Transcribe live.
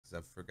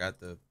because I forgot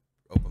to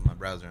open my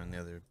browser on the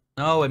other.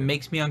 No, it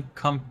makes me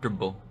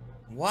uncomfortable.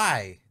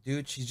 Why?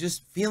 Dude, she's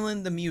just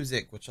feeling the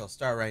music, which I'll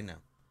start right now.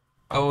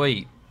 Oh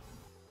wait,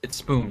 it's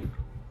Spoon.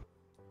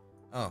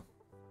 Oh.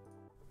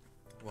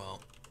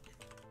 Well.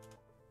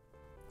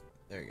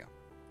 There you go.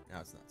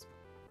 Now it's not Spoon.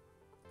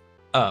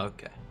 Oh,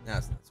 okay. Now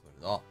it's not Spoon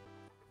at all.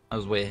 I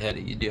was way ahead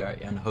of you, dude.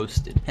 Alright,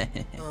 unhosted.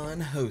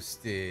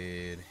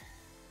 Unhosted.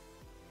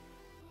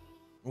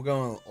 We're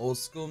going old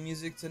school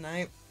music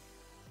tonight.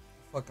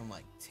 Fucking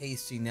like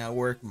Tasty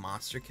Network,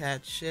 Monster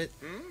Cat shit.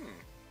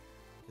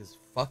 Cause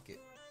fuck it.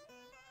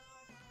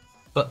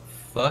 But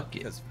fuck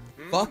it. Cause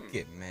fuck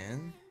it,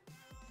 man.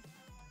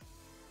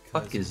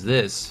 Fuck is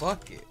this?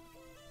 Fuck it.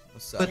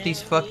 What's up? Put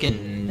these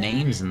fucking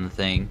names in the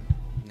thing.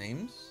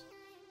 Names?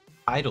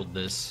 Idled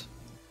this.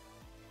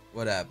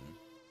 What happened?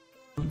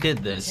 Who did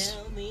this?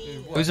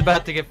 Dude, what? Who's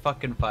about to get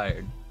fucking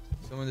fired?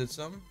 Someone did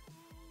something?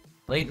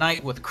 Late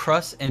night with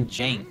Cruss and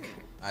Jank.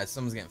 Alright,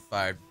 someone's getting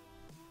fired.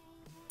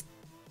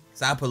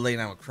 Cause I put late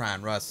night with Cry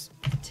and Russ.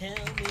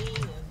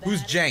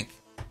 Who's Jank?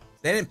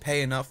 They didn't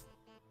pay enough.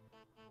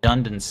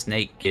 Dundon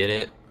Snake, get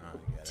it? Oh,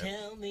 I get it.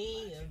 Tell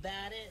me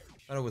about it.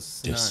 I thought it was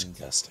Snunned.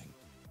 Disgusting.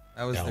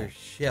 That was their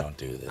ship. Don't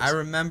do this. I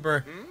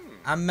remember.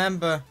 I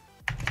remember.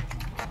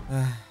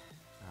 Oh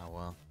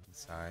well, I'm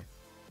sorry.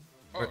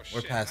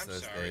 We're past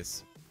those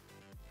days.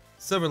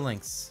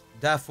 Silverlinks,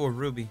 Dafor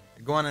Ruby,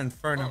 Iguana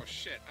Inferno,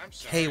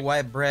 K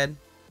White Bread,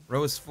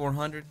 Rose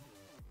 400,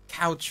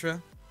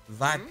 Coutra,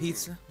 Vibe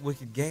Pizza,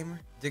 Wicked Gamer,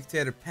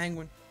 Dictator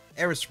Penguin,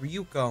 Eris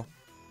Ryuko,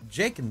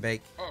 Jake and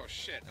Bake. Oh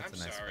shit, That's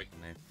I'm a nice sorry.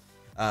 fucking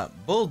name.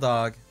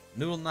 Bulldog,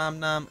 Noodle Nom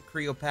Nom,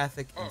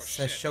 Creopathic, and Oh,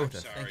 shit, Seshota. I'm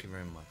Thank sorry. you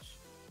very much.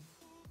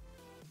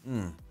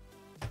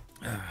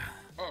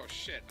 Oh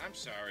shit, I'm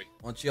sorry.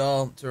 Want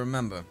y'all to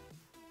remember.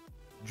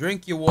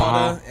 Drink your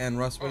water, and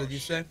Russ, what Oh, did you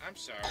shit, say? I'm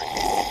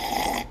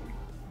sorry.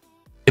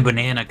 A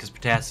banana, because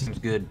potassium's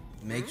good.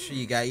 Make sure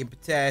you got your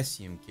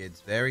potassium,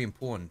 kids. Very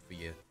important for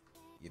you.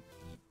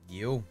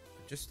 You.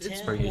 Just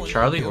it's For you important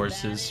Charlie for you.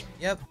 horses.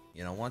 Yep.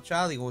 You don't want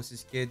Charlie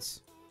horses,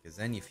 kids, because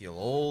then you feel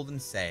old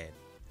and sad.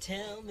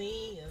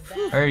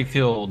 I already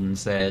feel old and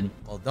sad.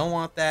 Well, don't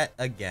want that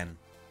again.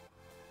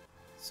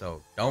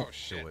 So don't Oh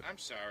shit, do it, I'm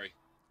sorry.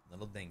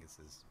 little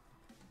dinguses.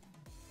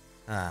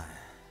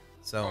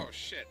 So Oh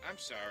shit, I'm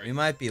sorry. we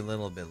might be a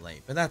little bit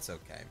late, but that's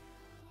okay.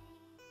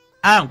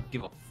 I don't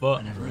give a fuck.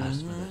 I never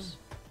asked for this.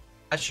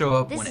 I show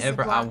up This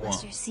whenever is the I Blockbuster want.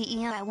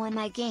 CEO. I won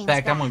my games In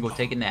fact, I'm back. gonna go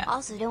take a nap.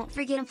 Also, don't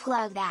forget to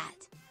plug that.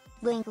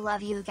 Link,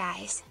 love you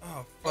guys. Oh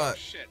Oh fuck.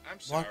 shit, I'm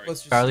sorry.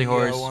 Blockbuster Charlie CEO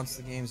horse. wants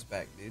the games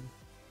back, dude.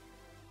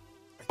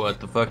 What,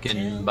 the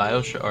fucking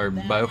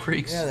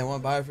Biofreaks? Yeah, they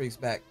want Biofreaks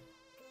back.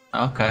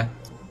 Okay.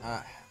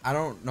 I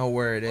don't know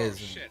where it is.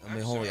 shit, I'll be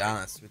I'm wholly sorry.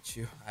 honest with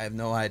you. I have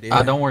no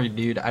idea. Don't worry,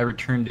 dude. I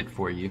returned it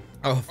for you.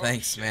 Oh, Oh,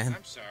 thanks, shit, man.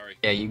 I'm sorry.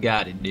 Yeah, you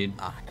got it, dude.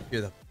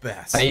 You're the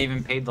best. I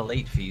even paid the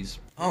late fees.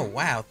 Oh,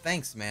 wow.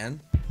 Thanks, man.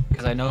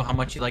 Because I know how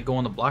much you like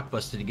going to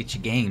Blockbuster to get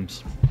your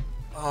games.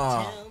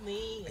 Oh,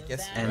 I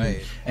guess you're And,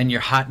 right. and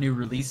your hot new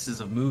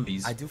releases of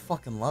movies. I do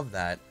fucking love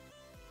that.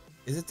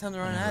 Is it time to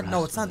run an never ad? No,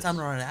 asked it's for not this. time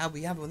to run an ad.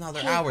 We have another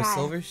Hey, hour, Brian,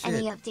 Silver.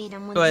 Any Shit. update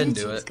on when Go ahead and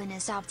do YouTube's it. gonna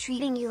stop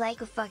treating you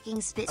like a fucking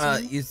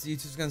spittoon?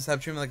 YouTube's gonna stop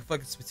treating me like a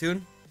fucking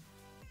spittoon?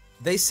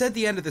 They said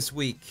the end of this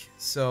week,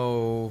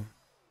 so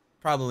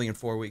probably in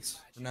 4 weeks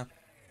from now.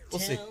 We'll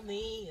see.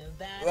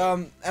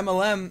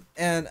 MLM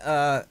and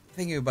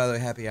thank you by the way,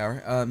 happy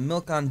hour.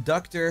 Milk on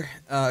Ductor,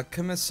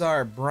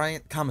 Commissar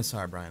Brian,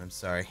 I'm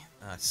sorry.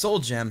 Soul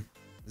Gem,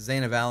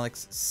 Zane of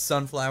Alex,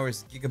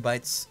 Sunflowers,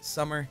 Gigabytes,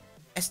 Summer,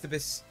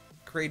 Estebus,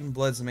 Creighton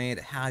Bloodsmaid,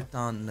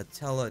 Hagdon,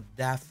 Nutella,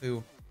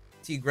 Dafu,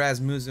 T Graz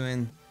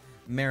Muzuin,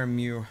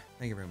 Maramu.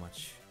 Thank you very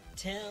much.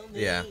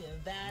 Yeah,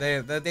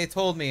 they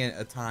told me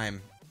a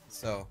time,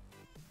 so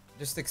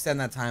just extend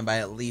that time by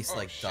at least Oh,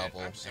 like shit,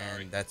 double, I'm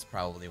sorry. and that's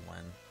probably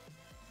when.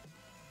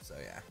 So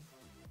yeah,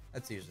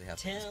 that's usually how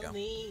things go.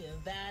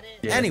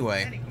 Yeah.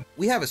 Anyway,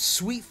 we have a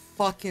sweet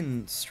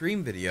fucking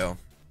stream video.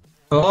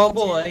 Oh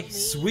boy.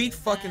 Sweet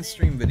fucking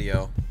stream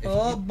video.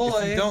 Oh, If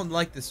boy. you don't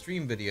like the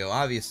stream video,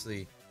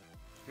 obviously,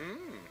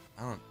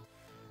 I don't.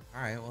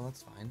 All right, well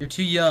that's fine. You're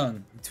too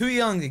young. I'm too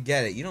young to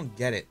get it. You don't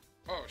get it.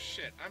 Oh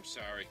shit, I'm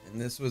sorry. And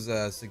this was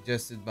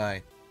suggested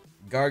by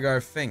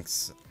Gargar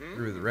Finks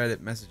through the Reddit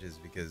messages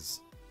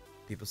because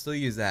people still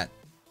use that.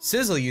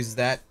 Sizzle uses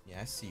that. Yeah,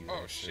 I see you. Oh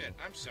there, shit, Sizzle.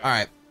 I'm sorry. All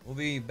right, we'll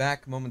be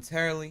back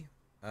momentarily.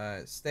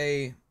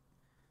 Stay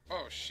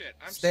Oh shit,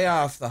 I'm stay sorry.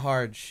 off the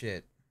hard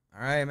shit.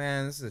 All right,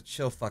 man. This is a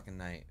chill fucking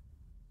night.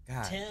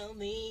 God.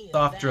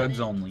 Soft drugs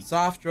only.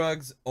 Soft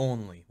drugs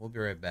only. We'll be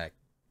right back.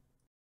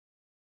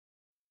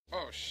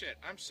 Oh shit,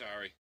 I'm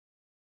sorry.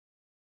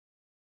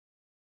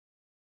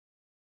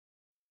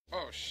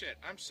 Oh shit,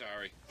 I'm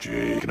sorry.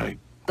 Jake, and I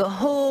The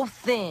whole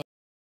thing.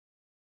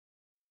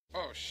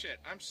 Oh shit,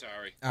 I'm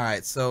sorry. All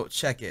right, so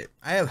check it.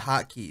 I have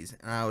hotkeys,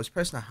 and I was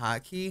pressing a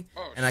hotkey,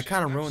 Oh, and I shit,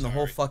 kind of I'm ruined the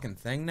whole sorry. fucking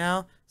thing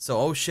now. So,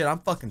 oh shit, I'm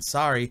fucking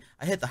sorry.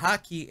 I hit the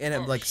hotkey, and it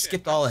Oh, like shit,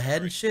 skipped I'm all ahead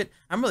sorry. and shit.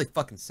 I'm really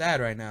fucking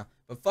sad right now.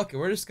 But fuck it,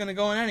 we're just gonna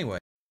go in anyway.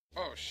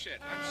 Oh shit,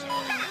 I'm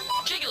sorry.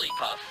 Jiggly,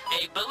 Jigglypuff,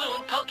 a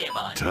balloon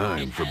Pokemon.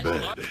 Time for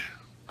bed.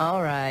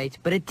 All right,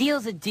 but a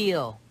deal's a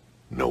deal.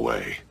 No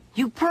way.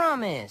 You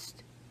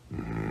promised.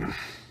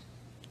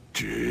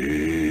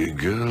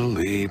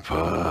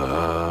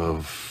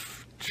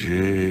 Jigglypuff,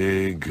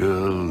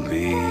 Jigglypuff.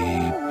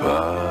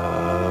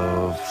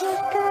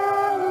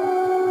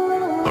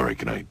 All right,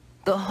 good night.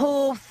 The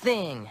whole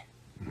thing.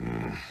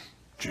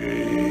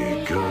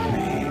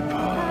 Jigglypuff.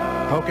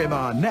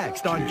 Pokemon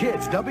next on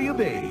Kids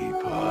WB.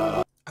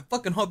 I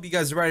fucking hope you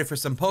guys are ready for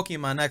some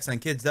Pokemon X on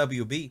Kids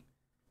WB.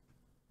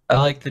 I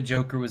like the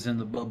Joker was in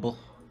the bubble.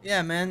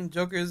 Yeah, man,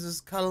 Joker's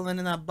just cuddling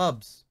in that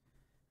bubs.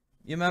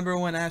 You remember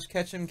when Ash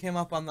Ketchum came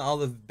up on all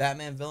the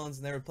Batman villains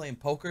and they were playing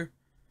poker?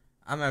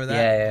 I remember that.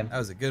 Yeah. That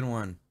was a good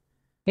one.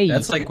 Hey,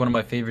 That's like one of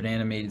my favorite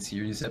animated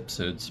series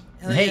episodes.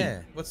 Hell Hey,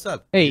 yeah. What's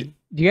up? hey,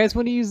 do you guys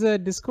want to use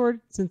Discord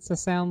since I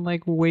sound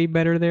like way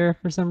better there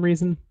for some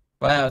reason?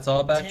 wow, it's all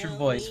about your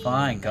voice.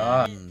 Fine,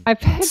 God.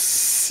 I've had.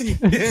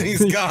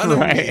 He's gone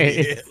Right.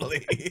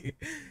 immediately.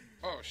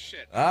 Oh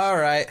shit. All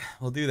right,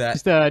 we'll do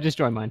that. Just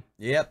join mine.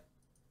 Yep.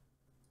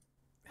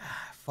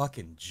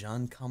 Fucking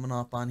Jun coming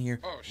up on here,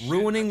 Oh, shit,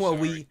 ruining I'm what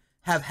sorry. we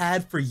have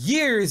had for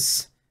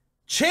years,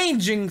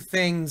 changing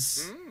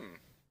things.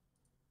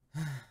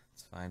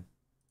 It's fine.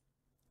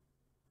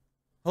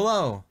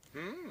 Hello.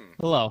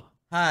 Hello.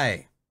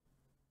 Hi.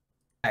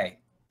 Hey,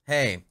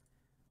 Hey.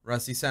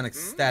 Russ, you sound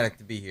ecstatic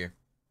to be here.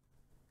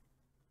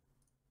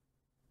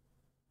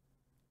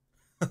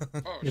 Oh,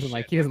 He doesn't shit,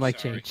 like. He doesn't I'm like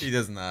sorry. change. He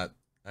does not.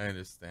 I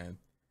understand.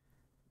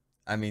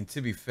 I mean,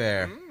 to be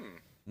fair, Mm.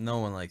 no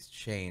one likes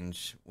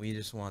change. We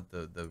just want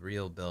the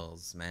real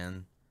bills,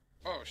 man.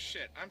 Oh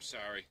shit, I'm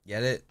sorry.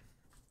 Get it?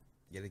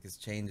 Get it? Because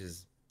change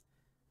is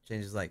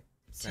like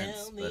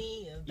cents, but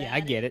Yeah, I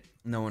get it.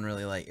 no one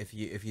really like if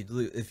you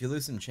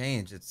lose some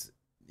change,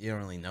 you don't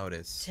really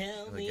notice.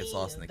 It like gets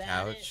lost in the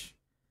couch.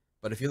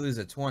 But if you lose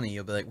a 20,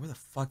 you'll be like, where the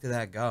fuck did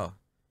that go?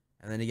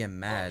 And then you get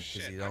mad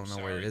because shit, you don't I'm know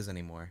where it sorry. is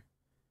anymore.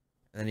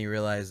 And then you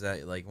realize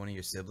that like one of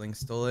your siblings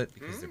stole it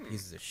because they're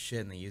pieces of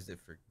shit and they used it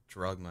for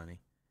drug money.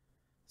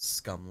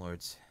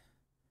 Scumlords.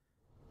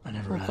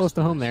 We're close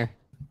to home there.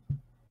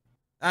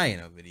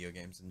 Video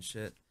games and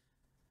shit.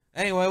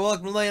 Anyway,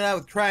 welcome to Laying Out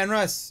with Cry and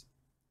Russ.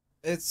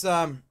 It's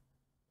fucking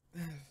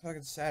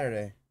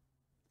Saturday.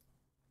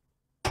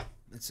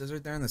 It says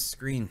right there on the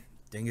screen,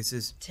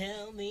 dinguses.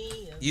 Tell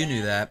me. You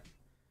knew that.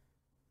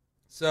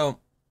 So,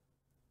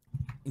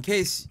 in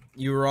case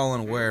you were all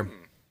unaware,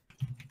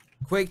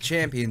 Quake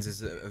Champions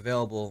is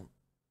available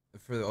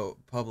for the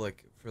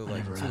public for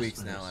like 2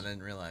 weeks now, and I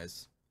didn't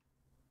realize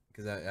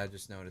because I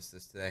just noticed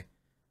this today.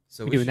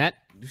 So We doing that?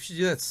 We should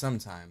do that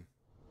sometime.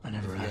 I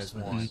never if you asked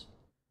guys for want. this.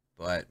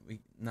 But we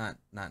not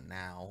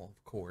now,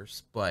 of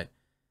course, but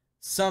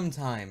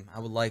sometime I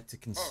would like to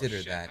consider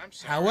shit, that. I'm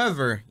sorry.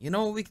 However, you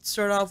know what we could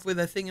start off with?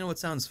 I think you know what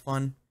sounds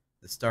fun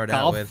to start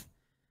Golf? out with?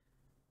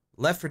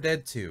 Left 4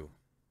 Dead 2.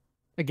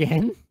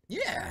 Again?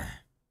 Yeah.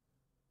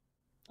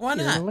 Why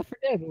You're on a not? Left 4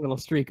 Dead little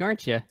streak,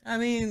 aren't you? I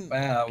mean,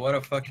 wow, what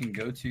a fucking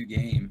go-to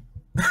game.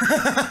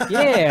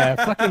 Yeah,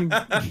 fucking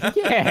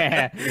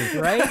yeah,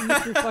 right?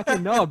 Mr.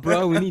 fucking no,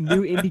 bro. We need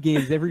new indie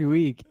games every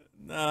week.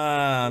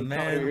 Nah, You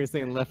man. were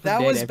saying Left 4 That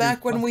Dead was every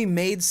back when fuck- we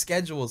made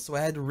schedules, so I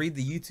had to read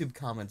the YouTube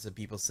comments of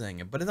people saying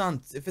it. But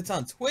if it's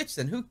on Twitch,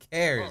 then who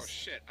cares? Oh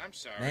shit, I'm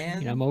sorry. Man.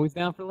 You know, I'm always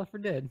down for Left 4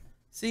 Dead.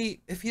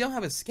 See, if you don't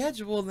have a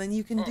schedule, then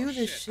you can Oh, do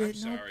this shit,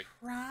 shit, I'm no sorry.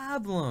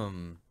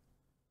 problem.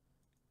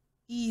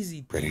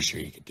 Easy. Pretty sure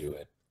you could do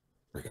it,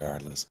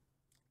 regardless.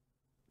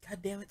 God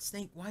damn it,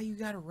 Snake! Why you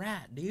got a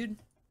rat, dude?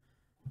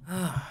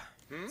 Ah,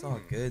 it's all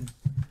good.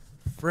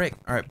 Frick.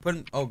 All right, put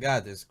in. Oh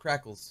god, there's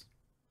crackles.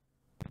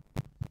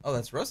 Oh,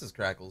 that's Russ's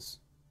crackles.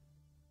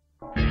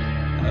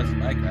 That's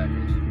my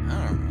crackers.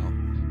 I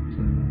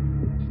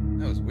don't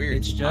know. That was weird.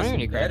 It's I don't just have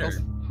any better.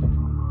 crackles.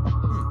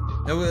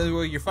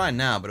 Well, you're fine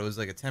now, but it was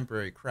like a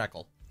temporary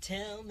crackle.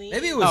 Tell me.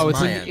 Maybe it was Oh, it's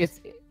my when end.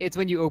 it's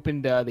when you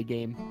opened the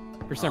game.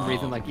 For some Oh.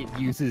 reason, like it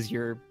uses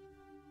your.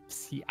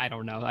 See, I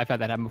don't know. I've had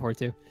that happen before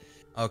too.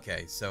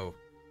 Okay, so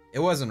it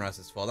wasn't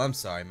Russ's fault. I'm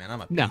sorry, man.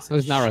 I'm a No, piece it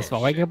was of not shit. Russ's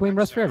fault. Why can't I blame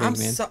Russ for I'm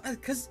everything, man? sorry,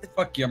 cause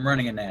Fuck you, I'm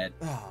running an ad.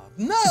 oh,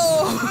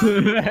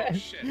 no.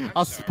 Shit, I'm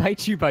I'll sorry.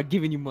 spite you by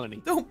giving you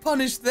money. Don't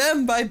punish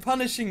them by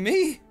punishing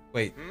me.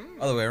 Wait,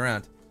 Hmm? other way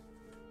around.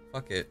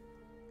 Fuck it.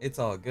 It's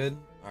all good.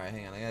 All right,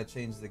 hang on. I gotta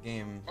change the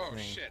game Oh thing.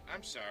 shit,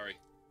 I'm sorry.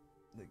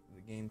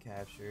 The game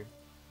capture,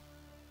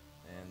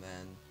 and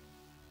then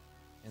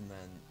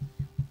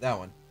that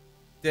one.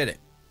 Did it.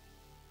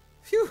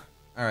 Phew.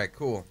 All right,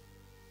 cool.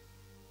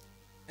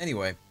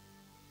 Anyway,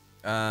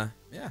 yeah,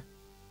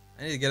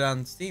 I need to get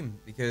on Steam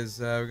because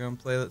we're gonna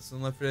play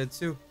some Left 4 Dead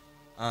 2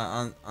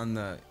 on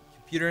the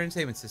computer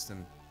entertainment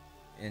system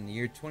in the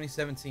year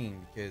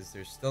 2017 because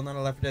there's still not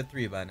a Left 4 Dead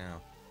 3 by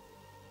now.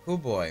 Oh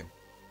boy.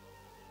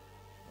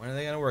 When are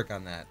they gonna work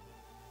on that?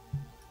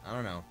 I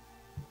don't know.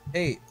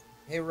 Hey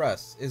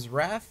Russ, is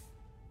Raph,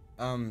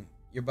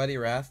 your buddy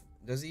Raph,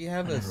 does he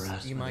have a never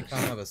asked Steam for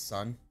icon of a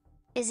sun?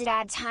 Is it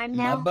ad time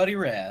My now? buddy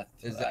Wrath.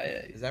 Is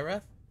that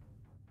Raph?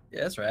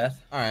 Yeah, it's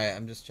Wrath. Alright,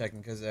 I'm just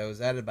checking because I was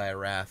added by a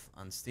Raph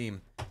on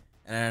Steam.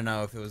 and I don't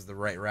know if it was the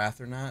right wrath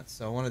or not.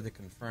 So I wanted to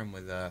confirm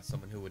with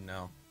someone who would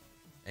know,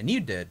 and you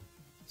did.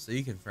 So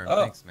you confirmed.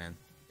 Oh. Thanks, man.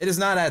 It is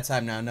not ad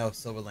time now. No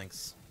silver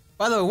links.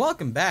 By the way,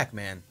 welcome back,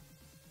 man.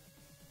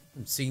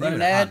 I'm seeing you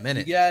in a hot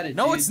minute. You got it,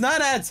 no, dude. it's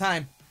not ad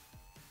time.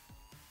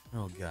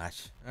 Oh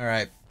gosh. All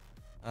right.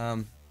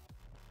 I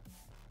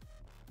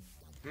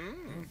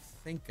don't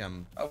think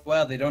I'm. Oh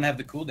wow, they don't have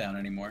the cooldown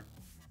anymore.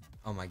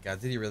 Oh my god,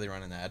 did he really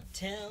run an ad?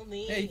 Tell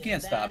me. Hey, you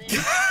can't stop. about it.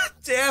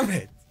 Damn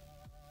it!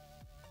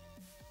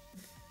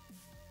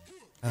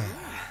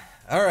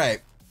 All right.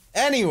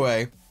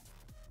 Anyway,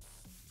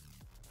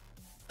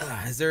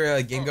 is there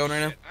a game Oh, going right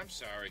now? shit, I'm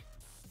sorry.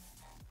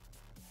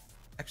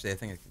 Actually, I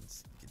think I can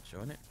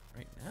join it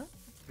right now.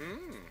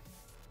 Hmm.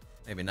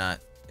 Maybe not.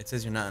 It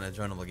says you're not in a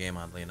joinable game,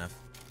 oddly enough.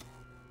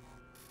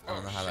 I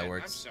don't know how that shit,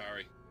 works. I'm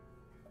sorry.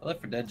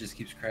 Left 4 Dead just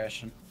keeps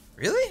crashing.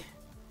 Really?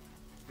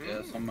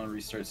 Yeah, so I'm gonna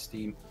restart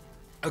Steam.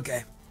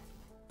 Okay.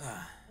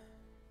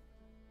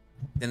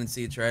 Didn't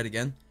see you try it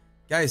again.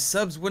 Guys,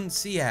 subs wouldn't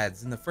see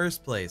ads in the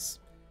first place.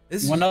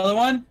 This You want another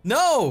one?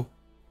 No!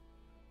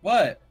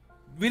 What?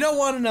 We don't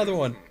want another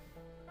one.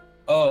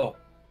 Oh,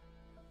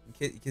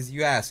 Because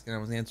you asked and I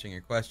was answering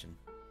your question.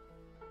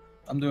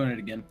 I'm doing it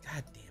again.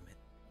 God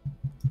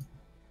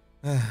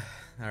damn it.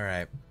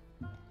 Alright.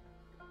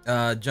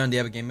 John, do you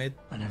have a game made?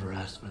 I never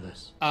asked for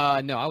this.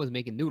 No, I was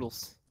making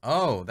noodles.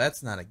 Oh,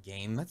 that's not a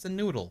game. That's a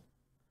noodle.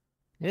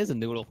 It is a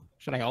noodle.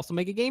 Should I also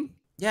make a game?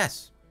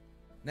 Yes.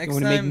 You Next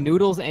want to make time,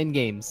 noodles and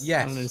games? I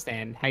Yes. don't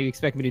understand how you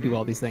expect me to do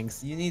all these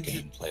things. you need to...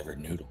 Game flavored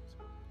noodles.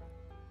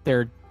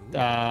 They're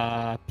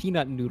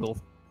peanut noodle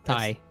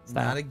Thai It's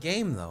style. not a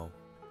game, though.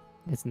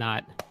 It's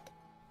not.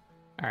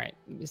 All right,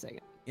 give me a second.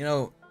 You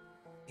know,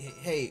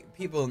 hey,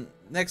 people,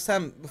 next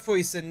time, before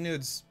you send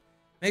nudes,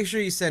 make sure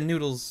you send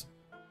noodles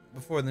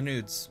before the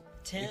nudes.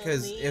 Tell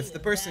Because me if the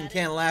person about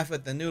can't laugh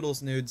at the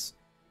noodles nudes,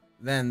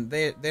 then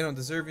they don't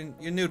deserve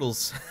your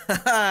noodles.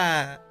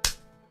 Got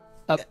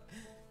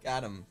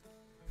him.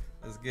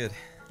 That was good.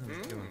 That was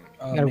a good one.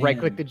 Oh, I gotta right man.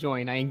 click to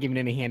join. I ain't giving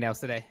any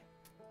handouts today.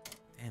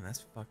 Damn,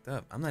 that's fucked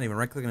up. I'm not even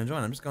right clicking to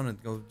join. I'm just going to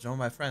go join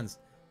my friends.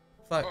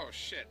 Fuck. Oh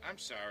shit, I'm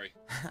sorry.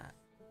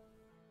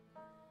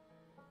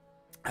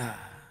 I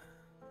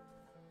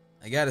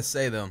gotta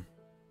say though,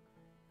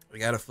 I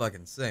gotta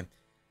fucking say,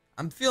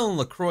 I'm feeling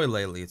LaCroix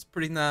lately. It's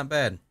pretty not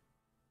bad.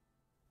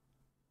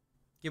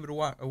 Give it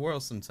a whirl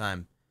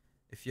sometime,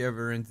 if you're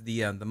ever into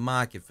the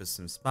market for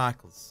some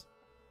sparkles.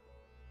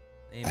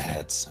 I Amen.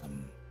 had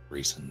some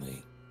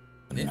recently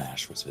when Yeah.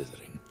 MASH was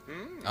visiting.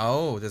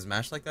 Oh, does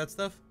Mash like that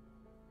stuff?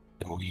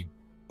 And we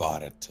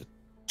bought it to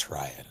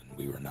try it, and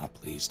we were not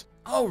pleased.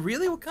 Oh,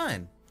 really? What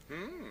kind?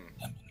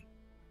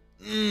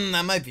 Lemon,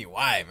 That might be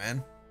why,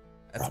 man.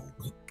 That's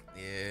probably.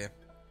 yeah.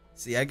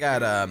 See, I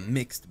got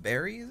mixed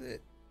berry. Is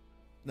it?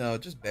 No,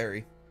 just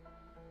berry.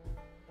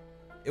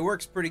 It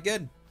works pretty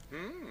good.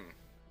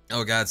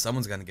 Oh god,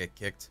 someone's gonna get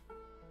kicked.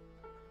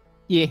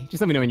 Yeah,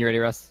 just let me know when you're ready,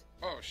 Russ.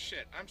 Oh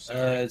shit, I'm sorry.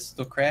 It's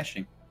still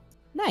crashing.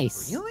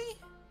 Nice. Really?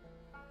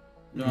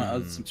 No, I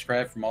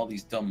unsubscribed from all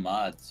these dumb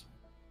mods.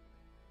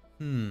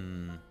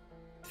 Fiki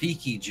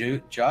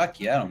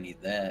jockey, I don't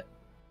need that.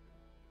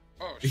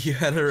 Oh You shit,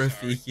 had a I'm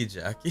sorry. Rafiki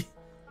jockey?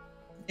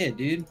 Yeah,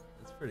 dude.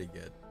 That's pretty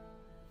good.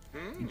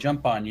 You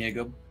jump on you,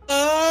 go.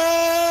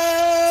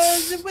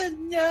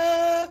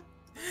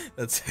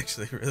 That's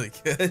actually really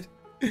good.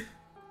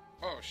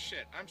 Oh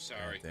shit, I'm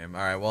sorry. Damn.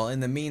 All right. Well, in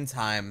the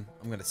meantime,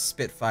 I'm gonna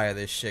spitfire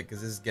this shit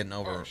because this is getting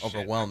Oh, shit,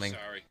 overwhelming. I'm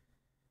sorry.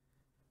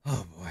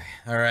 Oh boy.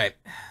 All right.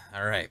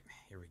 All right.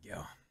 Here we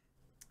go.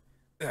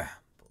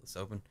 Pull this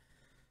open.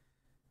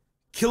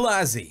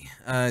 Kilazi,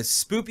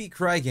 Spoopy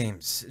Cry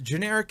Games,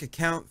 generic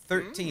account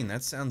 13.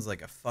 That sounds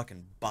like a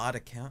fucking bot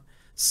account.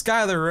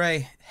 Skylar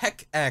Ray,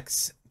 Heck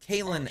X,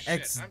 Kalen Oh, shit, I'm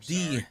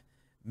XD, sorry.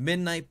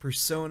 Midnight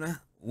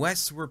Persona,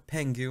 Westward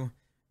Pengu,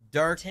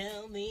 Dark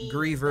Tell me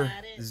Griever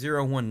about it.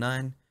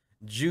 019,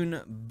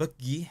 June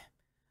Bookie,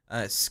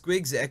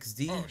 Squigs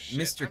XD, Oh, shit,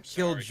 Mr. I'm sorry.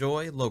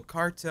 Killjoy,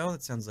 Locarto,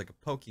 that sounds like a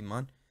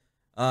Pokemon,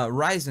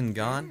 Ryzen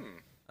Gone,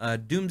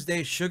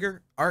 Doomsday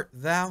Sugar, Art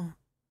Thou,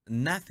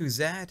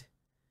 Nathuzad,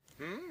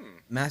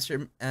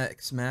 Master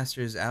X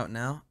Master is out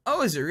now.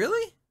 Oh, is it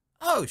really?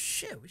 Oh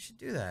shit, we should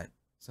do that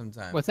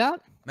sometime. What's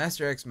out?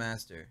 Master X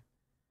Master?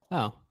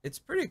 Oh. It's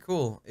pretty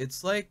cool.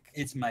 It's like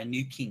It's my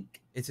new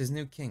kink. it's his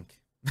new kink,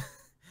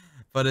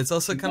 but it's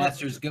also kind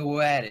Masters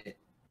go at it.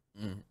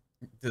 of.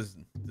 Does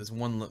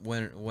one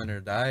winner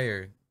die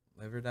or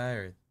live or die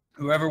or?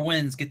 Whoever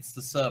wins gets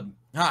the sub.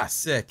 Ah,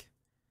 sick.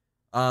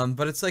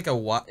 But it's like a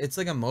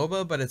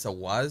MOBA, but it's a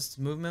WASD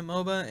movement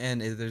MOBA,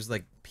 and there's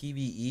like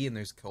PvE and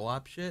there's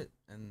co-op shit,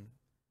 and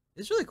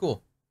it's really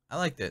cool. I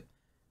liked it.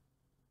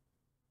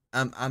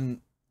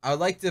 I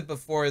liked it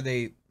before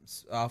they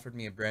offered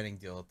me a branding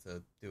deal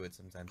to do it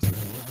sometime soon.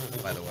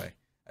 By the way,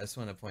 I just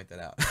want to point that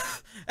out.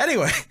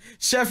 Anyway,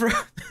 Chef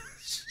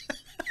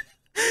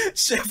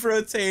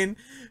Rotain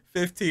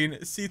 15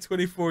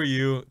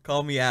 C24U.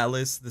 Call me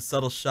Atlas. The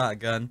subtle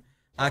shotgun.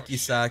 Haki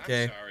I'm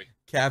Sake. sorry.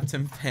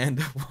 Captain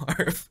Panda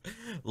Warf,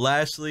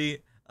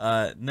 Lashley,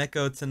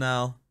 Neko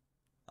Tanal,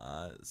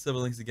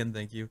 Siblings again,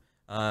 thank you.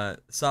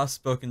 Soft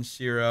spoken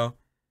Shiro.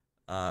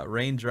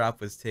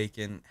 Raindrop was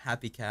taken.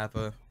 Happy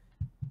Kappa.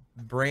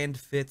 Brand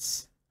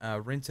Fits.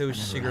 Rinto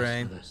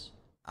Shigure.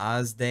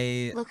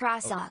 Ozday.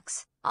 Lacrosse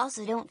sucks.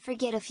 Also, don't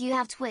forget if you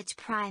have Twitch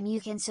Prime,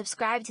 you can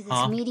subscribe to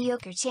this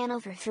mediocre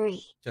channel for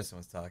free. Justin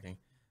was talking.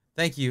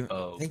 Thank you.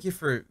 Oh. Thank you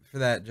for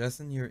that,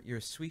 Justin. You're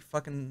a sweet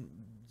fucking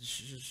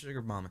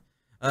sugar mama.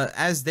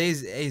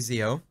 Asdays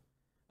Azio.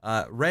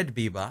 Red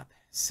Bebop.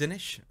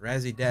 Sinish.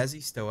 Razzie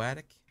Dazzy.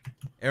 Stoatic.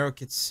 Aro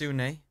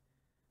Kitsune.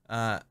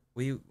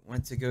 We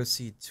went to go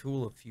see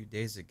Tool a few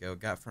days ago.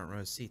 Got front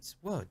row seats.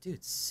 Whoa,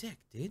 dude, sick,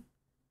 dude.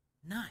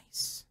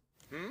 Nice.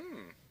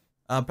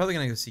 Probably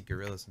gonna go see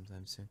Gorilla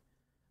sometime soon.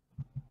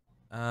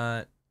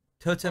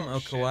 Totem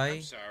Okawai.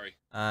 I'm sorry.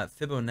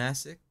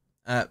 Fibonacci.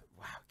 Wow,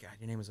 God,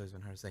 your name was always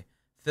been hard to say.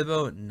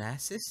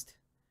 Fibonacist.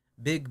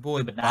 Big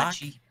Boy Bach.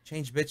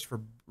 Change Bitch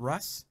for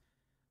Russ.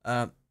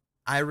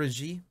 Ira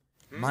G.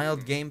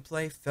 Mild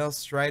Gameplay. Fel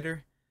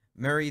Strider.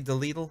 Murray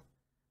Deleedle.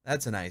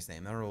 That's a nice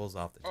name. That rolls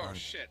off the tongue. Oh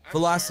shit. I'm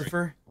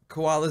Philosopher.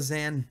 Koala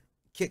Zan.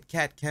 Kit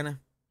Kat Kenna.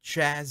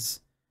 Chaz.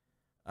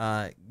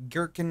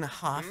 Gherkin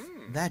Hoff.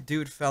 That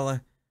dude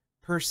fella.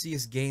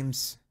 Perseus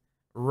Games.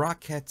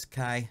 Rocket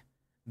Kai.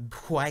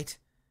 White.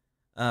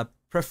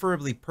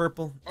 Preferably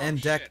purple.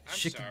 Endek.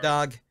 Chic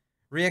Dog.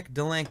 Riek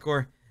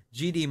Delancor.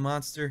 GD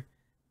Monster.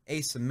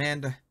 Ace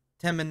Amanda.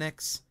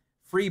 Teminix.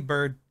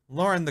 Freebird.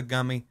 Lauren the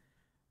Gummy.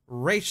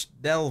 Rach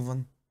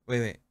Delvin.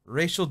 Wait.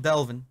 Rachel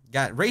Delvin.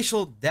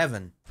 Rachel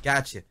Devon.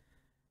 Gotcha.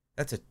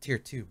 That's a tier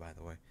 2, by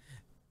the way.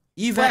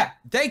 Eva.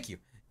 Thank you.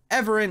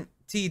 Everett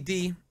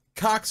TD.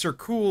 Cox are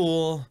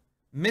cool.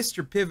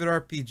 Mr. Pivot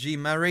RPG.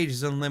 My Rage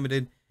is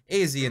Unlimited.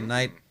 Asian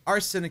Knight.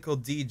 Arsenical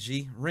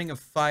DG. Ring of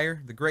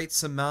Fire. The Great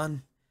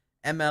Saman.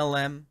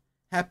 MLM.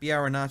 Happy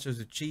Hour Nachos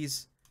with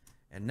Cheese.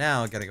 And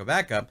now I gotta go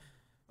back up.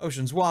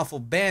 Ocean's Waffle.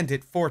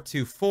 Bandit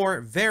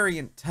 424.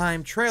 Variant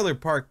Time. Trailer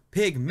Park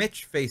Pig.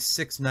 Mitch Face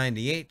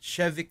 698.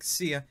 Chevik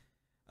Sia.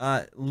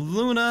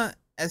 Luna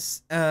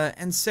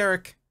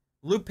Enseric.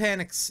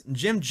 Lupanix.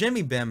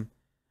 Jimmy Bim.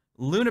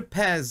 Luna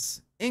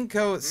Pez.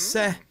 Inko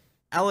Se.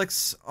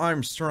 Alex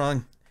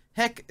Armstrong.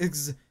 Heck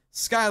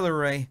Skylar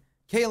Ray.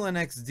 Kalen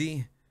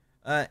XD.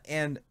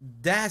 And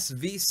Das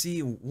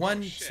VC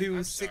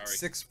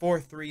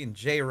 126643 and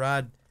J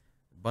Rod.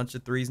 A bunch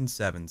of 3s and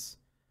 7s.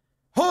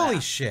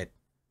 Holy shit!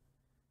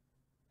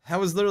 That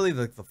was literally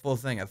the full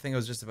thing. I think I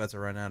was just about to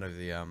run out of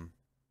the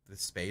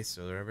space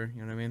or whatever,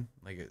 you know what I mean?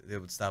 Like it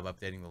would stop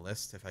updating the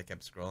list if I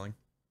kept scrolling.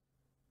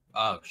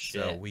 Oh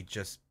shit. So we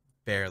just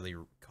barely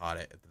caught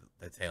it at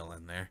the tail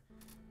end there.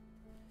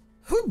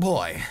 Oh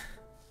boy.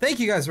 Thank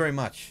you guys very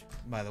much,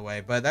 by the way.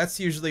 But that's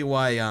usually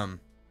why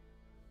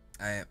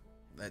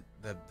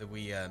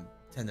we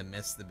tend to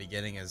miss the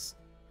beginning, is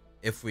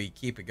if we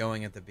keep it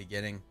going at the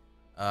beginning,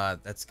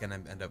 that's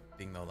gonna end up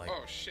being the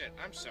Oh shit,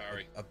 I'm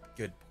sorry. a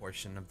good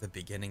portion of the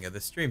beginning of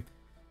the stream.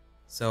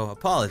 So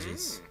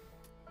apologies.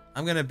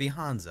 I'm gonna be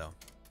Hanzo.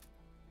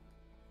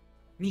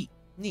 Neat.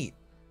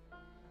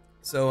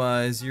 So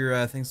is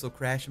your thing still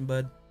crashing,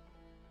 bud?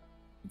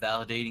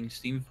 Validating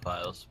Steam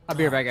files. I'll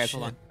be right back, guys.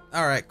 Hold on.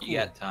 All right, cool. You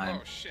got time.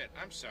 Oh shit,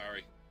 I'm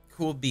sorry.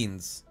 Cool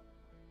beans.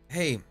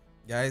 Hey,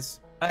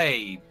 guys.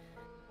 Hey,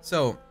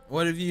 So,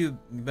 what have you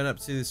been up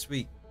to this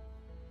week?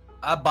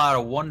 I bought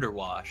a Wonder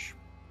Wash.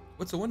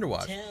 What's a Wonder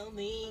Wash? Tell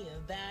me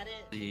about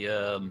it.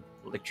 The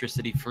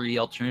electricity-free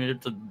alternative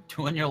to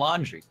doing your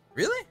laundry.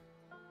 Really?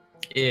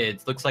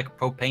 It looks like a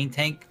propane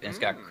tank, and it's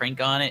got a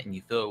crank on it, and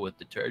you fill it with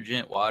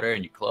detergent, water,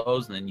 and your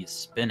clothes, and then you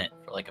spin it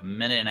for like a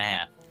minute and a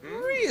half.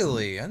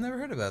 Really? I never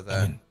heard about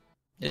that.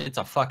 It's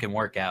a fucking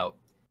workout.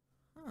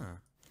 Huh.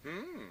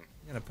 I'm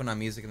gonna put on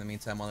music in the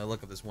meantime while I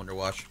look up this Wonder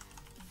Wash.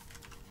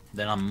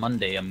 Then on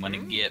Monday, I'm gonna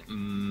get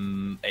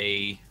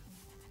a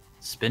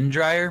spin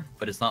dryer,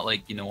 but it's not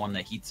like, one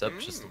that heats up,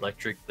 just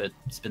electric that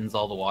spins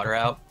all the water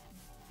out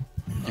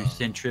through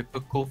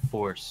centrifugal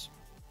force.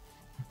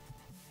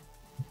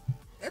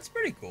 That's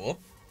pretty cool.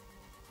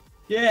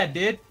 Yeah,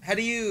 dude. How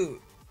do you...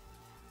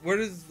 Where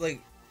does,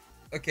 like...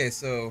 Okay,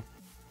 so...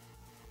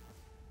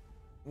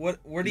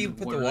 Where do you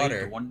put the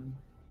water? What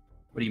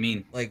do you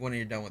mean? Like, when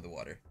you're done with the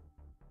water?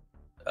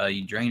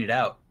 You drain it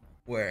out.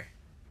 Where?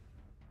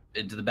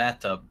 Into the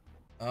bathtub.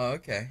 Oh,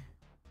 okay.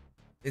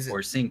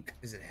 Or sink.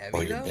 Is it heavy,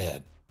 Or your though?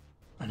 bed.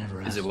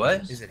 Is it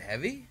what? Is it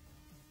heavy?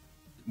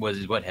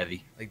 Is what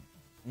heavy? Like,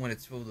 when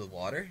it's filled with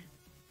water?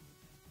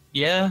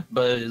 Yeah,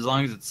 but as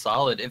long as it's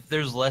solid. If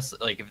there's less,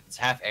 like if it's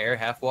half air,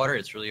 half water,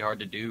 it's really hard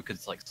to do because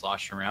it's like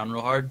sloshing around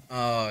real hard.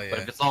 Oh, yeah. But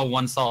if it's all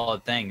one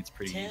solid thing, it's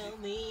pretty easy. Tell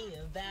me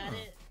about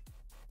it.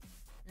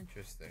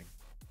 Interesting.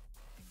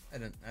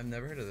 I've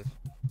never heard of this.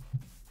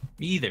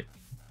 Me either.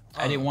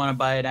 I didn't want to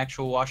buy an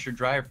actual washer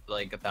dryer for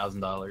like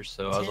 $1,000,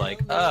 so I was like,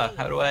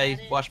 how do I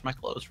wash my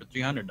clothes for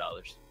 $300?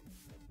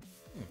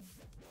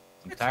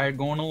 I'm tired of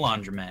going to the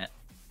laundromat.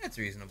 That's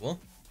reasonable.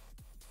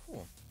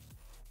 Cool.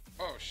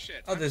 Oh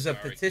shit. Oh, there's a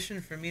sorry. petition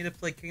for me to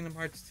play Kingdom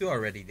Hearts 2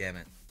 already, damn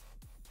it.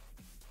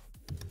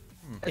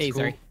 Hey, cool.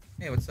 sorry.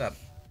 Hey, what's up?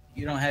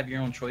 You don't have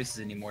your own choices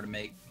anymore to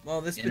make.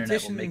 Well, this The internet will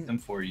petition make them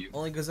for you.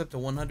 only goes up to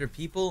 100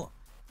 people.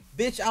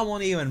 Bitch, I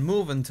won't even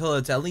move until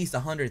it's at least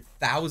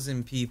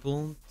 100,000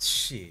 people.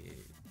 Shit.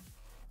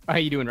 How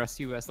you doing, Russ?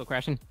 You still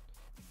crashing?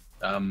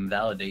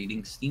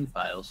 Validating Steam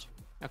files.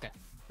 Okay.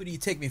 Who do you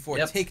take me for?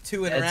 Yep, Take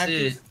Two that's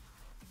Interactive? it.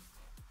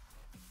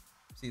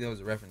 See, that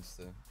was a reference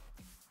to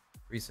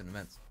recent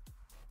events.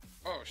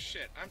 Oh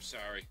shit, I'm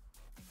sorry.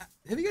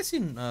 Have you guys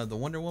seen the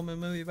Wonder Woman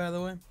movie, by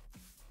the way?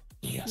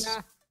 Yes.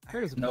 Nah. Heard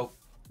it was, Nope.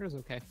 heard it was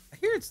okay. I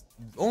hear it's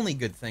only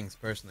good things,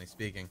 personally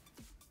speaking.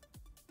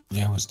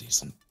 Yeah, it was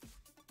decent.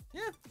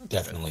 Yeah. that's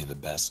Definitely the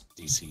best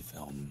DC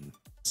film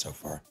so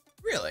far.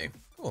 good. Really?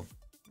 Cool.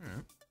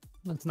 Alright.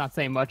 Let's not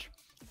say much.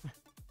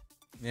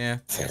 Yeah, I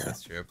guess Fair.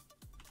 that's true.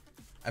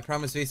 I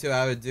promised Vito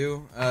I would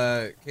do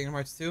Kingdom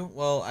Hearts 2.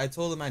 Well, I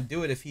told him I'd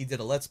do it if he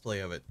did a Let's Play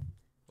of it.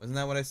 Wasn't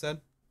that what I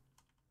said?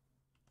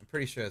 I'm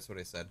pretty sure that's what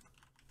I said.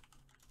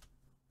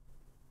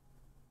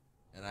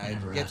 And I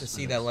get to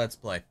see that Let's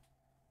Play.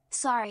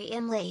 Sorry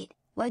I'm late.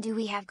 What do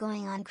we have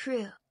going on,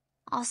 crew?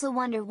 Also,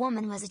 Wonder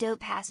Woman was a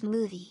dope-ass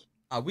movie.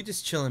 We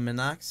just chilling,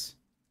 Minox.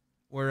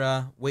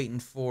 We're waiting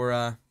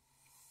for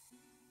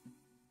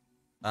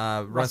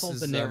Russell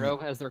Russ's De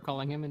Niro, as they're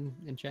calling him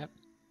in chat.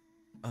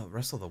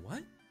 Russell the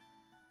what?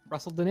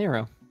 Russell De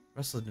Niro.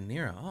 Russell De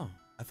Niro. Oh,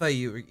 I thought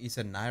you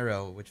said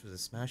Nairo, which was a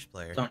Smash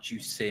player. Don't you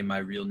say my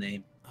real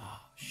name. Oh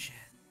shit.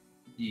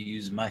 You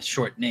use my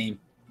short name.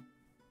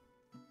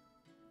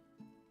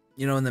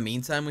 You know, in the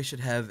meantime, we should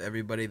have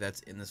everybody that's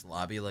in this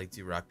lobby like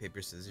do rock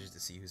paper scissors to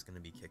see who's gonna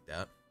be kicked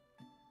out.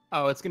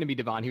 Oh, it's gonna be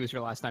Devon. He was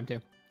here last time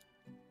too.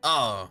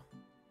 Oh,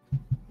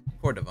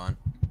 poor Devon.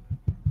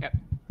 Yep.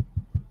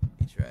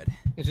 He tried.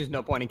 There's just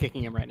no point in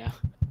kicking him right now.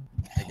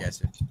 I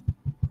guess it.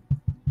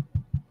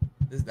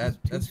 That's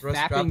He's Russ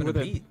fapping dropping a with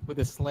beat. with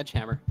a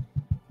sledgehammer.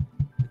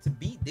 It's a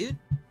beat, dude.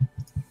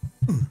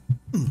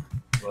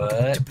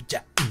 What?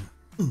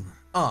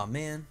 Oh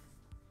man,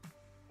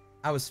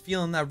 I was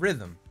feeling that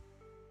rhythm.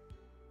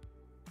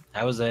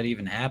 How is that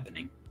even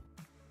happening?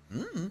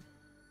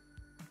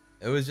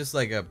 It was just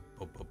like a.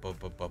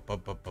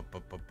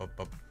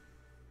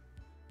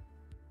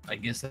 I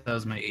guess that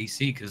was my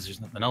AC because there's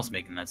nothing else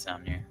making that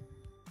sound here.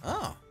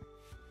 Oh,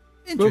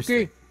 interesting.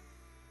 Okay.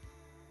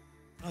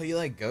 Oh, you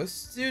like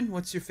ghosts, dude?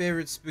 What's your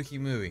favorite spooky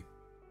movie?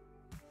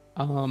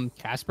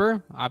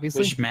 Casper,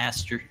 obviously.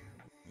 Wishmaster.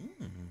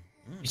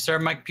 You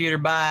start my computer.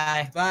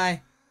 Bye.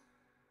 Bye.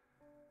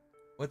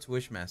 What's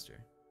Wishmaster?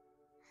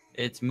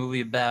 It's a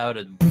movie about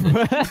a.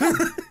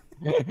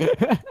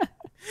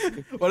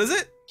 What is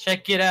it?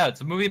 Check it out.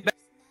 It's a movie about.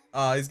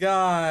 Oh, he's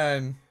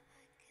gone.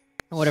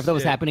 What if that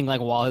was Shit. happening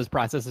like while his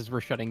processes were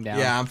shutting down?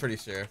 Yeah, I'm pretty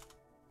sure.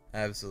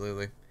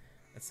 Absolutely.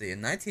 Let's see, a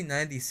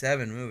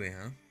 1997 movie,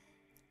 huh?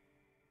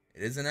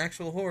 It is an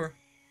actual horror.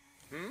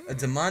 A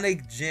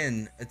demonic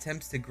djinn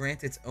attempts to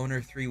grant its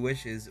owner 3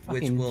 wishes,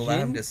 which Fucking will allow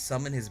him djinn? to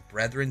summon his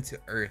brethren to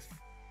Earth.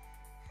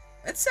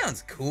 That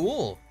sounds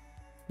cool.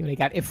 Dude, they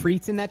got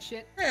Ifrits in that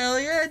shit. Hell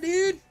yeah,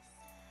 dude.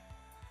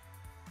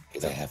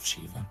 They have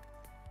Shiva.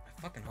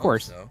 I fucking hope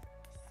course. so.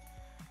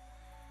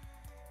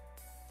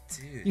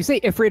 Dude. You say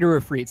Ifrit or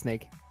Ifrit,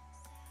 Snake?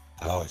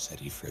 I always said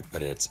Ifrit,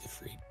 but it's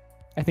Ifrit.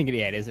 I think it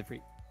is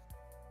Ifrit.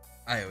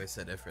 I always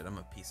said Ifrit. I'm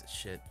a piece of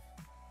shit.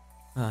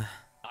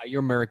 You're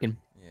American.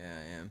 Yeah,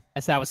 I am.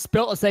 That's how it's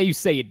spelled. That's how you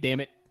say it, damn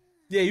it.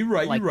 Yeah, you're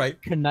right. Like You're right.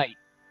 Knight.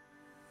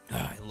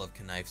 I love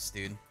knives,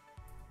 dude.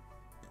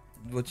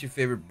 What's your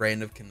favorite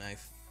brand of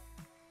knife?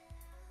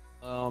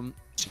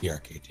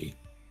 TRKT.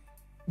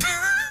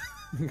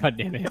 God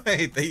damn it. I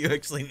hate that you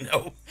actually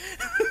know.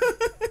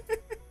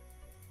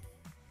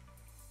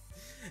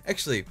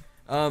 Actually,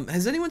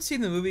 has anyone seen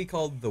the movie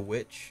called The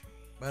Witch,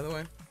 by the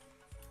way?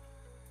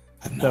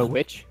 The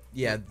Witch?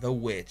 Yeah, The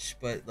Witch,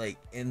 but like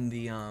in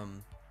the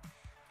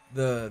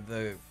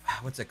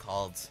what's it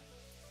called?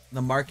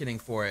 The marketing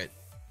for it,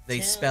 they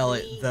spell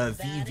it the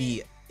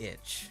VV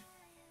itch.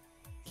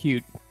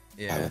 Cute. Why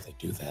Yeah. would they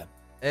do that?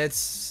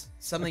 It's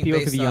something Appeal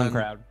to based the young on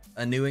crowd.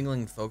 a New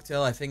England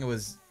folktale. I think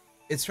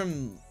it's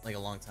from like a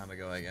long time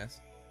ago, I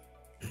guess.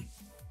 I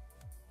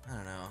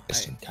don't know. I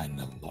seem kind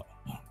of low.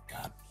 Oh,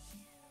 God.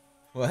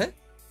 What?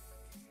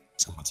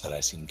 Someone said I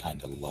seem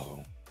kind of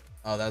low.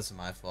 Oh, that was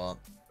my fault.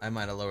 I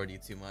might have lowered you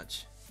too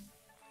much.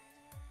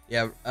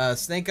 Yeah,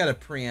 Snake got a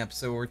preamp,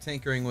 so we're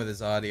tinkering with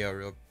his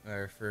audio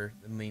for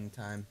the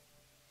meantime.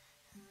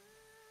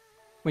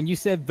 When you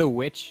said The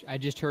Witch, I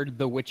just heard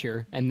The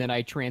Witcher, and then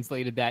I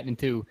translated that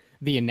into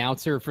the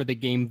announcer for the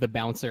game The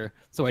Bouncer.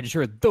 So I just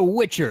heard The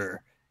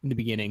Witcher in the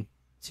beginning.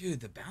 Dude,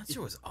 the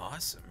Bouncer was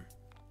awesome.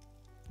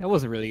 That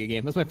was a really good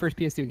game. That was my first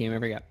PS2 game I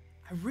ever got.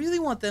 I really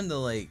want them to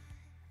like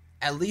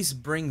at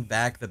least bring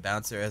back the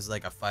Bouncer as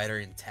like a fighter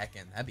in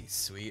Tekken. That'd be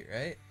sweet,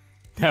 right?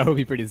 That would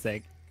be pretty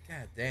sick.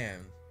 God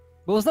damn.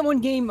 What was that one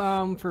game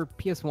for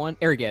PS1?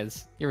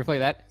 Ergez. You ever play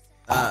that?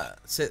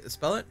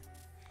 Spell it?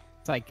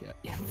 It's like,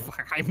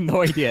 I have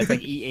no idea. It's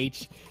like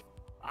E-H-I-G.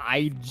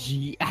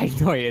 I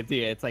have no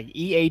idea. It's like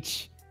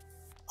E-H...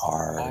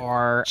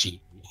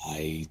 R-G-I-C.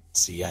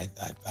 I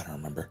don't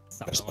remember.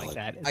 Something like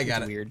that. It's, I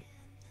got it's it. weird.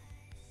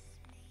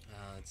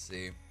 Let's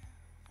see.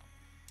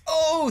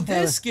 Oh,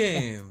 this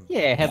game!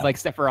 Yeah, it had like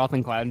Sephiroth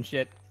and Cloud and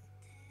shit.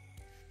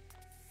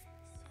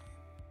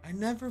 I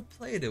never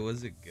played it.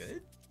 Was it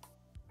good?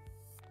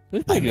 It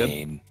was pretty I good.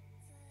 mean,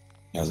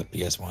 that was a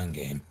PS1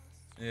 game.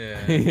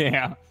 Yeah.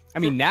 Yeah. I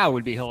mean, now it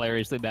would be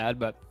hilariously bad,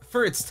 but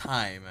For its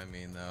time, I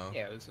mean, though.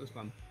 yeah, it was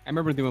fun. I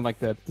remember doing like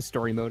the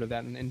story mode of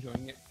that and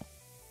enjoying it.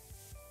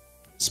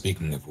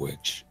 Speaking of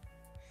which,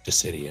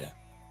 Dissidia.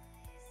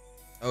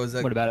 Oh, is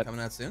that What about it?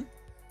 coming out soon?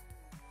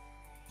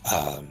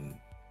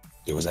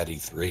 It was at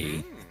E3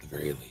 at the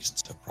very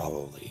least, so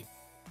probably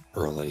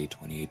early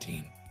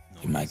 2018.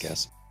 You might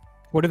guess.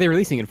 What are they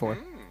releasing it for?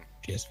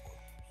 PS4.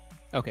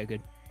 Okay,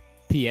 good.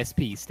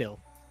 PSP still.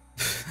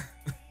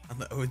 On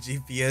the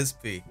OG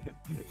PSP.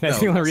 That's No,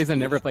 the only reason I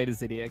never played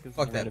Dissidia, because I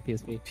Fuck never that. had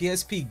a PSP.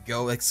 PSP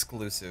Go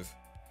exclusive.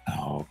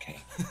 Oh, okay.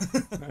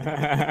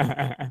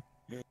 God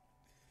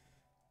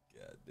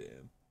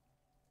damn.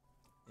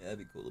 Yeah, that'd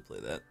be cool to play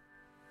that.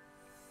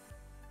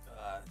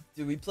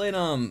 Dude, we played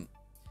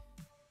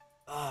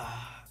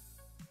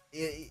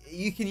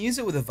you can use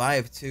it with a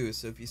Vive too,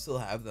 so if you still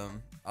have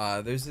them.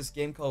 There's this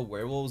game called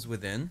Werewolves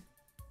Within.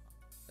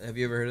 Have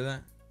you ever heard of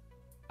that?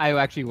 I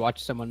actually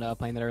watched someone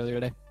playing that earlier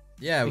today.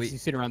 Yeah, You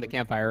sit around the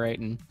campfire, right?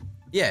 And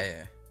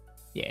yeah.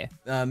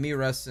 yeah.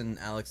 Russ, and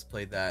Alex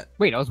played that.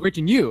 Wait, I was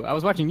watching you.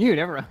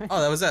 Never mind.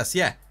 Oh, that was us.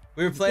 Yeah,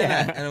 we were playing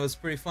Yeah. that, and it was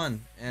pretty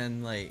fun.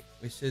 And like,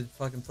 we should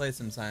fucking play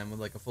sometime with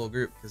like a full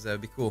group, because that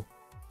would be cool.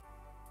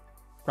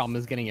 Problem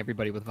is getting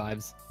everybody with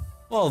Vives.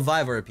 Well,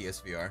 Vive or a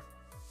PSVR,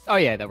 Oh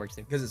yeah, that works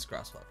too. because it's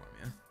cross-platform.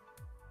 Yeah,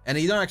 and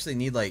you don't actually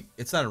need like,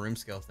 it's not a room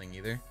scale thing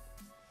either.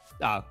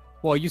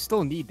 Well, you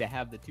still need to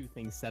have the two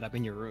things set up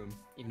in your room,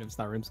 even if it's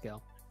not room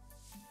scale.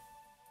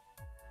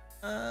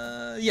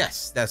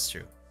 Yes, that's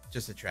true.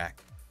 Just a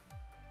track.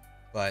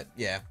 But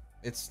yeah,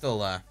 it's still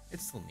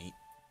neat,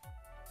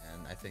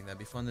 and I think that'd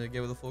be fun to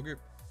get with a full group.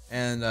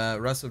 And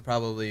Russ would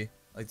probably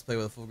like to play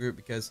with a full group,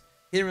 because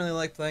he didn't really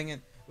like playing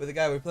it with the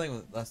guy we were playing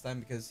with last time,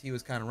 because he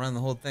was kind of running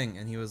the whole thing,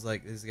 and he was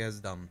like, "This guy's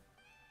dumb."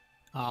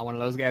 One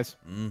of those guys.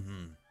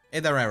 Mm-hmm.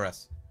 Ain't that right,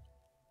 Russ?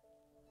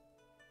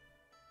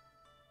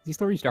 Is he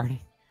still restarting?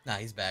 Nah,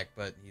 he's back,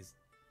 but he's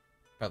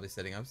probably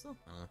sitting up still.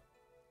 I don't know.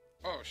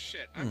 Oh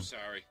shit, I'm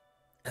sorry.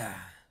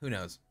 Who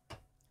knows?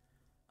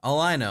 All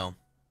I know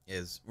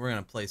is we're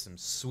gonna play some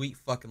sweet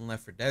fucking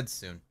Left 4 Dead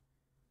soon,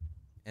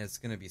 and it's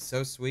gonna be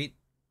so sweet,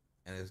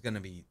 and there's gonna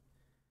be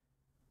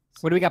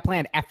What do we got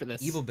planned after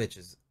this? evil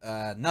bitches.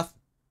 Nothing.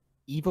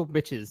 Evil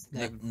bitches.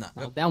 No.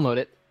 I'll download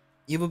it.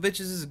 Evil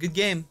bitches is a good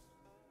game,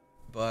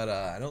 but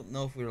I don't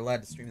know if we were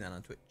allowed to stream that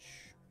on Twitch.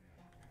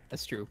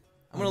 That's true.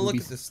 I'm gonna look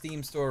at the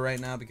Steam store right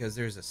now, because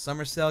there's a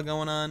summer sale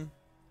going on.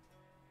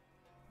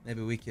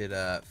 Maybe we could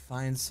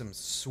find some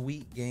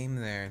sweet game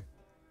there.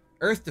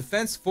 Earth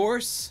Defense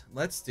Force,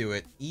 let's do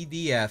it.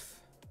 EDF.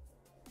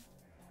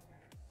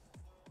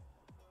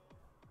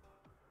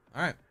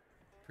 All right,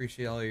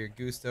 appreciate all your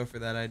gusto for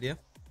that idea.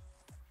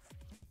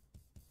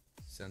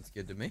 Sounds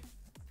good to me.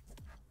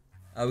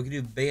 We could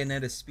do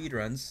Bayonetta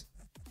speedruns.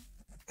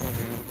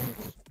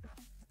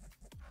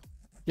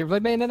 You ever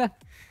played Bayonetta?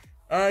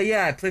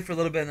 Yeah, I played for a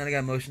little bit, and then I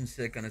got motion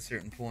sick on a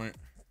certain point.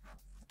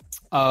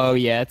 Oh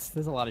yeah,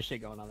 there's a lot of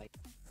shit going on. Like,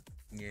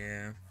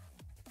 Yeah.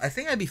 I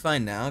think I'd be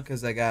fine now,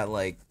 because I got,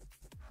 like,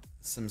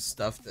 some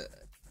stuff to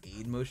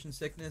aid motion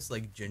sickness,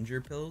 like ginger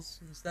pills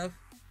and stuff.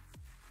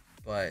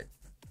 But,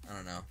 I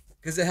don't know.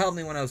 Because it helped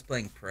me when I was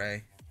playing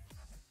Prey.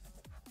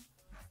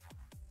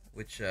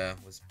 Which,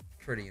 was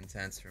pretty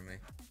intense for me.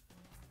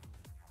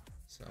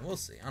 So, we'll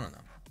see. I don't know.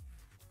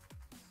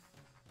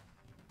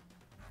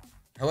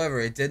 However,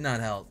 it did not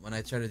help when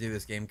I tried to do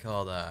this game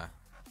called,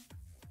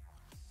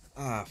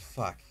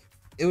 fuck.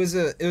 It was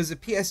a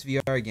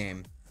PSVR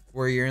game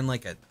where you're in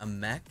like a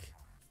mech,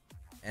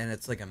 and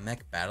it's like a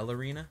mech battle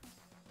arena.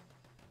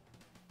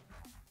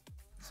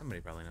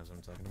 Somebody probably knows what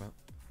I'm talking about.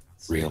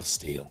 Real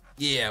Steel.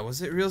 Yeah,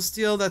 was it Real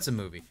Steel? That's a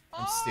movie.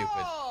 I'm stupid.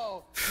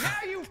 Oh, now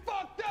you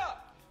fucked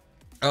up.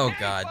 Oh now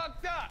God. You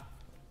fucked up.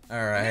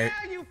 All right.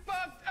 Now you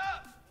fucked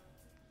up.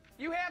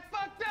 You have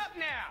fucked up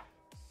now.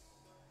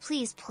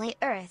 Please play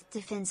Earth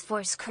Defense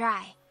Force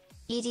Cry.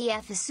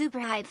 EDF is super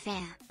hype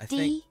fan. I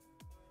think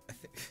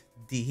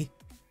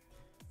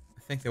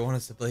they want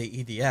us to play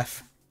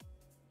EDF.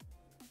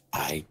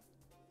 I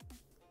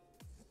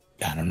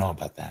don't know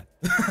about that.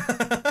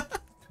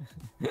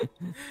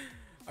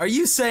 Are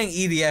you saying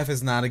EDF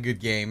is not a good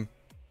game?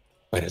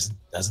 Wait,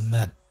 doesn't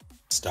that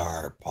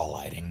star Paul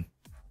Lighting?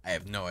 I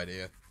have no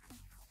idea.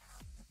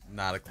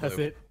 Not a clue. that's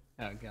it.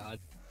 Oh god.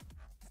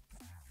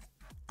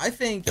 I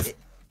think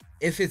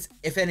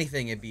if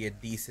anything, it'd be a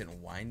decent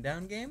wind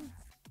down game.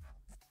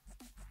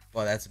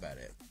 But that's about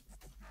it.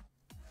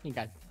 You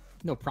got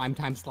no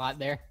primetime slot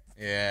there.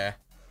 Yeah.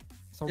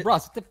 So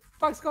Russ, what the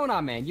fuck's going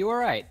on, man? You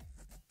alright?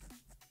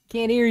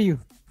 Can't hear you.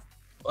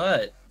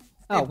 What?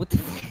 Oh, what the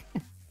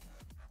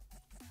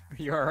Are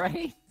you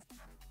alright?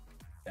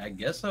 I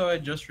guess so. I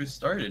just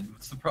restarted.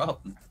 What's the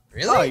problem?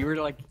 Really? Oh, you were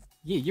like,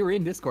 yeah, you were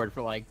in Discord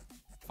for like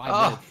 5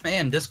 Oh minutes.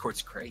 man,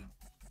 Discord's great.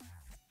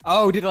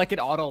 Oh, did like it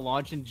auto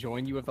launch and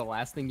join you with the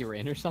last thing you were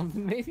in or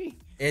something? Maybe.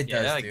 It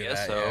does Yeah, I do guess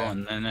that, so. yeah.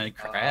 And then it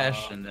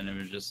crashed, and then it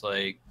was just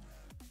like,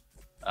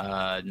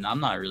 no, I'm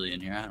not really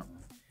in here. I don't know.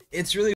 It's really